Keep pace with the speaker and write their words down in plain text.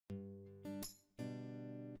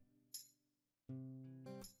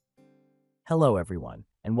Hello everyone,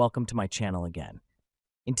 and welcome to my channel again.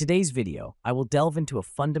 In today's video, I will delve into a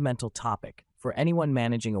fundamental topic for anyone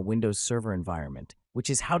managing a Windows Server environment, which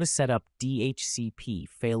is how to set up DHCP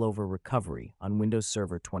Failover Recovery on Windows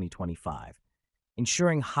Server 2025.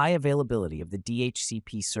 Ensuring high availability of the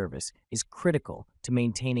DHCP service is critical to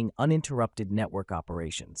maintaining uninterrupted network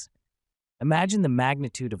operations. Imagine the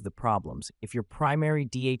magnitude of the problems if your primary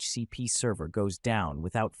DHCP server goes down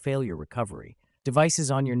without failure recovery. Devices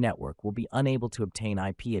on your network will be unable to obtain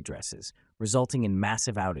IP addresses, resulting in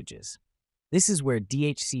massive outages. This is where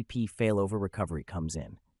DHCP Failover Recovery comes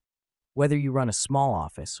in. Whether you run a small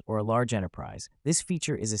office or a large enterprise, this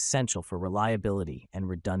feature is essential for reliability and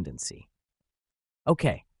redundancy.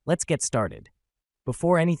 Okay, let's get started.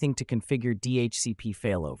 Before anything to configure DHCP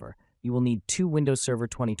Failover, you will need two Windows Server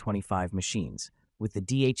 2025 machines with the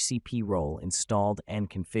DHCP role installed and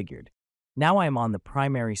configured. Now I am on the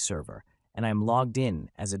primary server, and I am logged in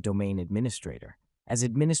as a domain administrator, as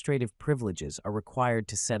administrative privileges are required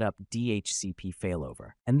to set up DHCP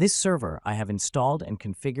Failover. And this server, I have installed and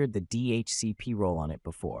configured the DHCP role on it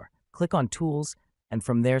before. Click on Tools, and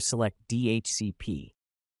from there select DHCP.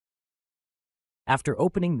 After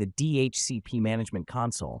opening the DHCP Management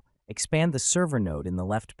console, expand the server node in the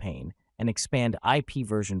left pane and expand IP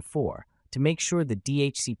version 4 to make sure the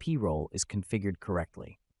DHCP role is configured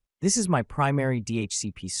correctly. This is my primary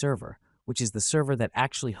DHCP server, which is the server that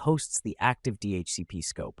actually hosts the active DHCP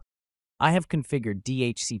scope. I have configured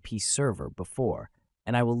DHCP server before,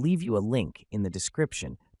 and I will leave you a link in the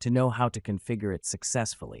description to know how to configure it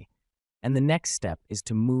successfully. And the next step is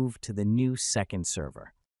to move to the new second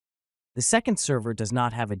server. The second server does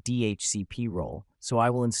not have a DHCP role, so I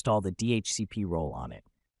will install the DHCP role on it.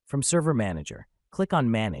 From Server Manager, click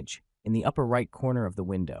on Manage in the upper right corner of the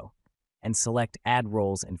window and select Add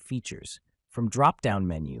Roles and Features. From drop-down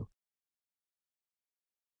menu,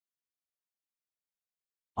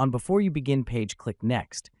 on Before You Begin page, click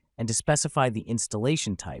Next, and to specify the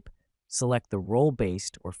installation type, select the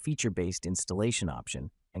Role-Based or Feature-Based Installation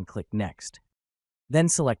option and click Next. Then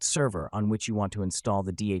select Server on which you want to install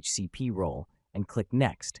the DHCP role and click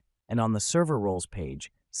Next, and on the Server Roles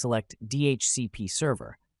page, select DHCP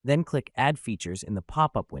Server, then click Add Features in the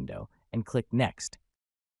pop-up window and click Next.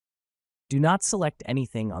 Do not select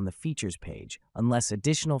anything on the Features page unless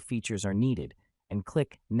additional features are needed, and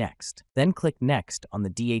click Next. Then click Next on the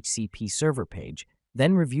DHCP Server page,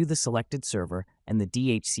 then review the selected server and the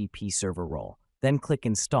DHCP server role. Then click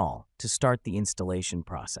Install to start the installation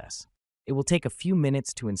process. It will take a few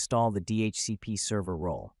minutes to install the DHCP server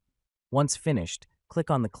role. Once finished,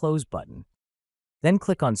 click on the Close button. Then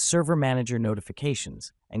click on Server Manager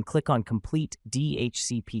Notifications and click on Complete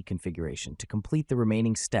DHCP Configuration to complete the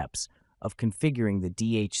remaining steps of configuring the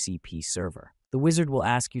DHCP server. The wizard will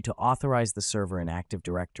ask you to authorize the server in Active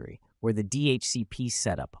Directory, where the DHCP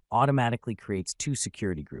setup automatically creates two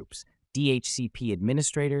security groups, DHCP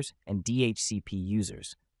administrators and DHCP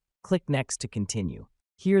users. Click Next to continue.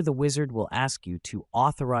 Here, the wizard will ask you to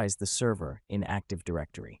authorize the server in Active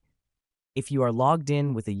Directory. If you are logged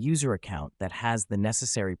in with a user account that has the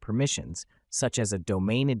necessary permissions, such as a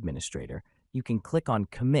domain administrator, you can click on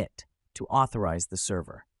Commit to authorize the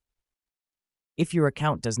server. If your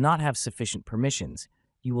account does not have sufficient permissions,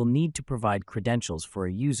 you will need to provide credentials for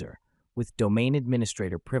a user with domain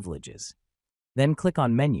administrator privileges. Then click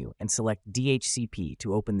on Menu and select DHCP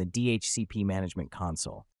to open the DHCP Management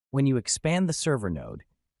console. When you expand the server node,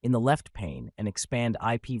 in the left pane and expand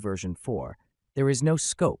IP version 4, there is no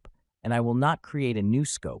scope, and I will not create a new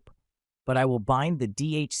scope, but I will bind the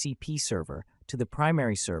DHCP server to the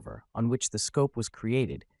primary server on which the scope was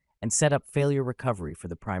created and set up failure recovery for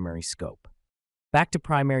the primary scope. Back to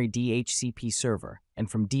primary DHCP server,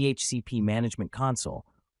 and from DHCP Management console,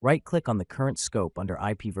 right-click on the current scope under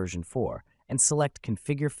IP version 4 and select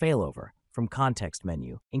Configure Failover from Context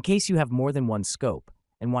menu. In case you have more than one scope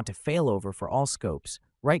and want to failover for all scopes,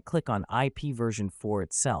 right-click on IP version 4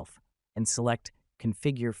 itself and select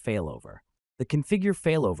Configure Failover. The Configure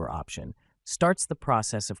Failover option starts the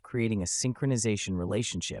process of creating a synchronization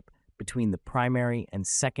relationship between the primary and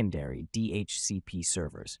secondary DHCP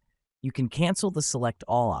servers. You can cancel the Select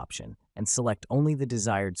All option and select only the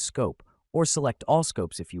desired scope, or select all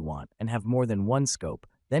scopes if you want and have more than one scope,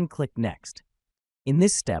 then click Next. In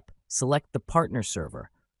this step, select the partner server,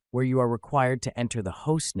 where you are required to enter the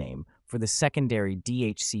host name for the secondary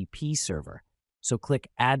DHCP server, so click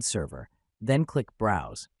Add Server, then click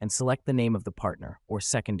Browse and select the name of the partner or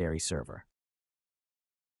secondary server.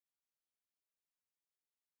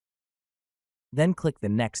 Then click the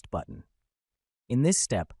Next button. In this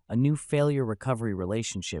step, a new failure recovery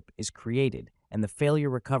relationship is created and the failure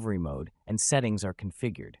recovery mode and settings are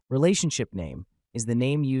configured. Relationship name is the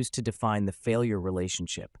name used to define the failure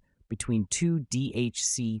relationship between two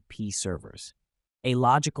DHCP servers, a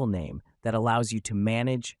logical name that allows you to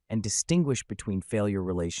manage and distinguish between failure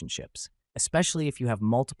relationships, especially if you have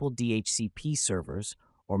multiple DHCP servers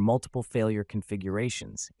or multiple failure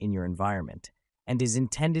configurations in your environment, and is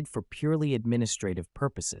intended for purely administrative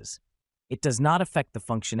purposes. It does not affect the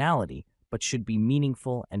functionality, but should be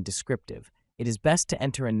meaningful and descriptive. It is best to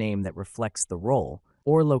enter a name that reflects the role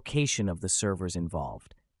or location of the servers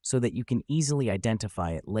involved, so that you can easily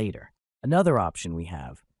identify it later. Another option we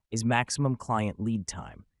have is maximum client lead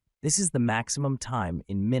time. This is the maximum time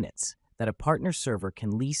in minutes that a partner server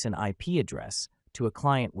can lease an IP address to a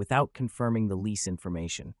client without confirming the lease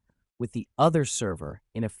information with the other server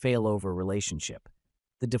in a failover relationship.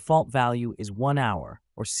 The default value is 1 hour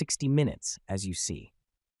or 60 minutes, as you see.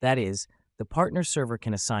 That is, the partner server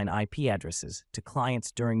can assign IP addresses to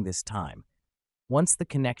clients during this time. Once the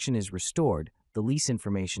connection is restored, the lease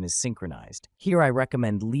information is synchronized. Here I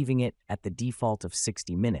recommend leaving it at the default of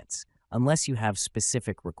 60 minutes, unless you have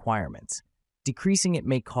specific requirements. Decreasing it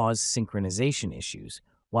may cause synchronization issues,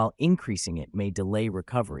 while increasing it may delay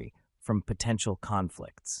recovery from potential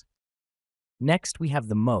conflicts. Next, we have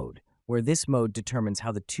the mode, where this mode determines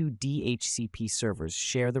how the two DHCP servers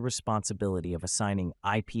share the responsibility of assigning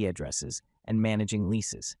IP addresses and managing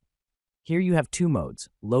leases. Here you have two modes,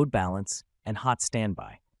 load balance and hot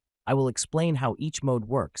standby. I will explain how each mode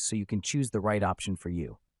works so you can choose the right option for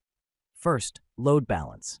you. First, load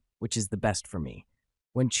balance, which is the best for me.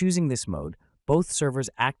 When choosing this mode, both servers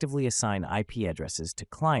actively assign IP addresses to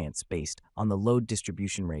clients based on the load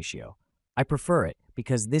distribution ratio. I prefer it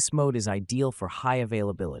because this mode is ideal for high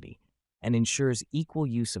availability and ensures equal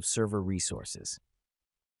use of server resources.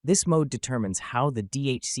 This mode determines how the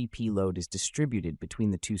DHCP load is distributed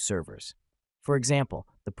between the two servers. For example,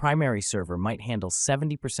 the primary server might handle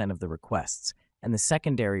 70% of the requests, and the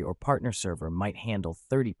secondary or partner server might handle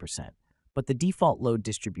 30%, but the default load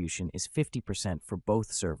distribution is 50% for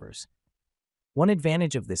both servers. One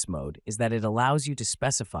advantage of this mode is that it allows you to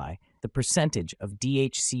specify the percentage of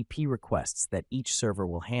DHCP requests that each server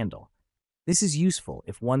will handle. This is useful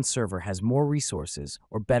if one server has more resources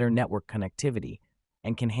or better network connectivity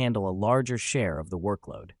and can handle a larger share of the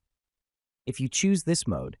workload. If you choose this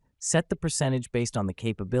mode, set the percentage based on the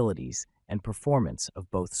capabilities and performance of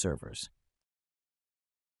both servers.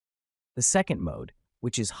 The second mode,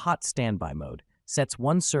 which is hot standby mode, sets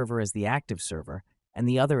one server as the active server and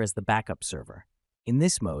the other as the backup server. In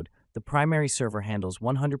this mode, the primary server handles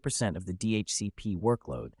 100% of the DHCP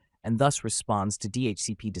workload and thus responds to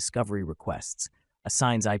DHCP discovery requests,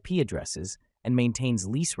 assigns IP addresses, and maintains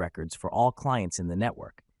lease records for all clients in the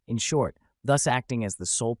network. In short, thus acting as the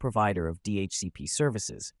sole provider of DHCP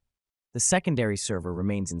services. The secondary server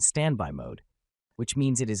remains in standby mode, which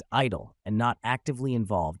means it is idle and not actively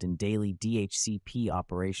involved in daily DHCP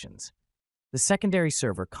operations. The secondary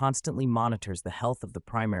server constantly monitors the health of the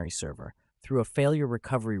primary server through a failure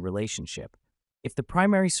recovery relationship. If the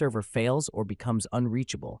primary server fails or becomes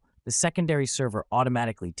unreachable, the secondary server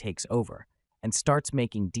automatically takes over and starts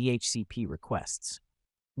making DHCP requests.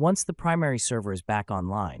 Once the primary server is back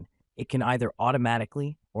online, it can either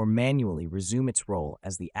automatically or manually resume its role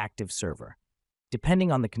as the active server,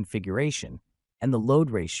 depending on the configuration and the load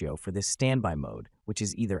ratio for this standby mode, which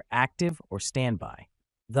is either active or standby.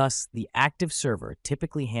 Thus, the active server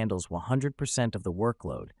typically handles 100% of the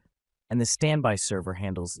workload, and the standby server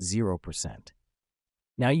handles 0%.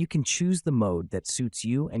 Now you can choose the mode that suits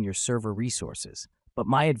you and your server resources, but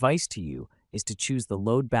my advice to you is to choose the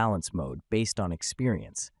load balance mode based on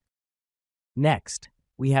experience. Next,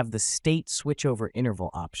 we have the state switchover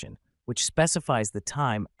interval option, which specifies the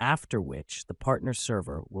time after which the partner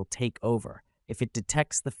server will take over if it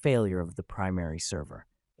detects the failure of the primary server.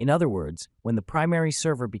 In other words, when the primary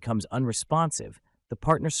server becomes unresponsive, the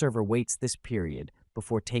partner server waits this period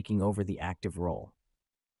before taking over the active role.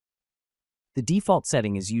 The default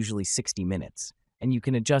setting is usually 60 minutes, and you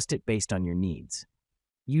can adjust it based on your needs.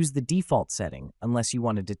 Use the default setting unless you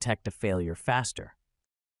want to detect a failure faster.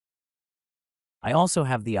 I also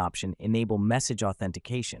have the option Enable Message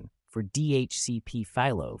Authentication for DHCP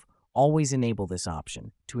Failover. Always enable this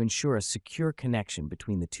option to ensure a secure connection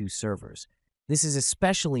between the two servers. This is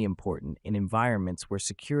especially important in environments where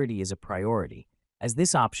security is a priority, as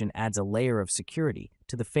this option adds a layer of security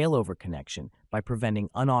to the failover connection by preventing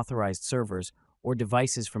unauthorized servers or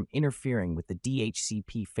devices from interfering with the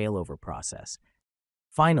DHCP failover process.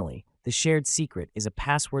 Finally, the shared secret is a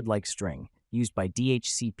password-like string used by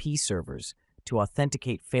DHCP servers to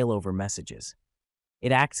authenticate failover messages.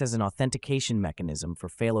 It acts as an authentication mechanism for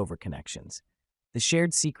failover connections. The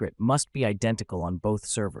shared secret must be identical on both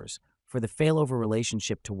servers for the failover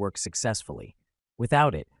relationship to work successfully.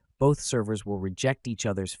 Without it, both servers will reject each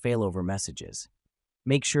other's failover messages.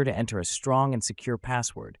 Make sure to enter a strong and secure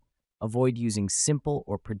password. Avoid using simple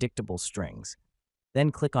or predictable strings.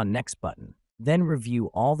 Then click on Next button. Then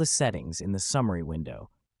review all the settings in the summary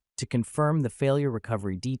window. To confirm the failure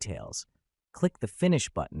recovery details, click the Finish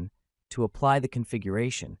button to apply the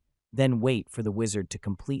configuration. Then wait for the wizard to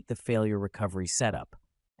complete the failure recovery setup.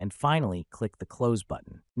 And finally, click the Close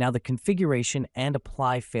button. Now the configuration and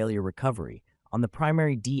apply failure recovery on the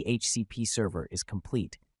primary DHCP server is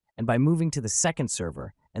complete. And by moving to the second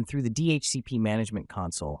server and through the DHCP Management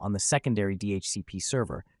console on the secondary DHCP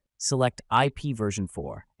server, select IP version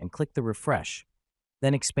 4 and click the Refresh.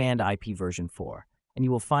 Then expand IP version 4, and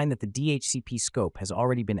you will find that the DHCP scope has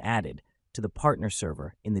already been added to the partner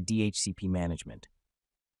server in the DHCP Management.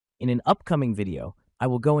 In an upcoming video, I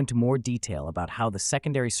will go into more detail about how the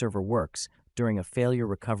secondary server works during a failure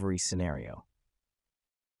recovery scenario.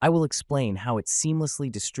 I will explain how it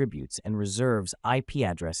seamlessly distributes and reserves IP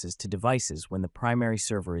addresses to devices when the primary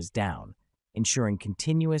server is down, ensuring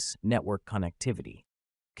continuous network connectivity.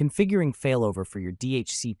 Configuring failover for your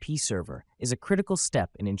DHCP server is a critical step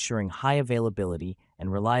in ensuring high availability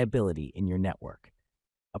and reliability in your network.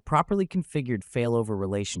 A properly configured failover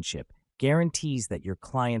relationship guarantees that your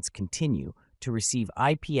clients continue to receive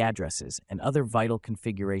IP addresses and other vital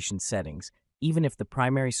configuration settings even if the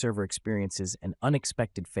primary server experiences an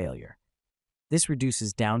unexpected failure. This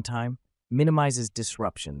reduces downtime, minimizes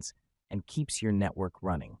disruptions, and keeps your network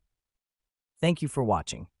running. Thank you for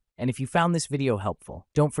watching, and if you found this video helpful,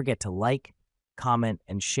 don't forget to like, comment,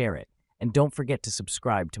 and share it, and don't forget to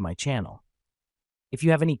subscribe to my channel. If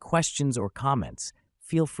you have any questions or comments,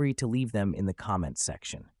 feel free to leave them in the comments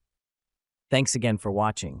section. Thanks again for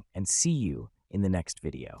watching, and see you in the next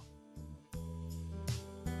video.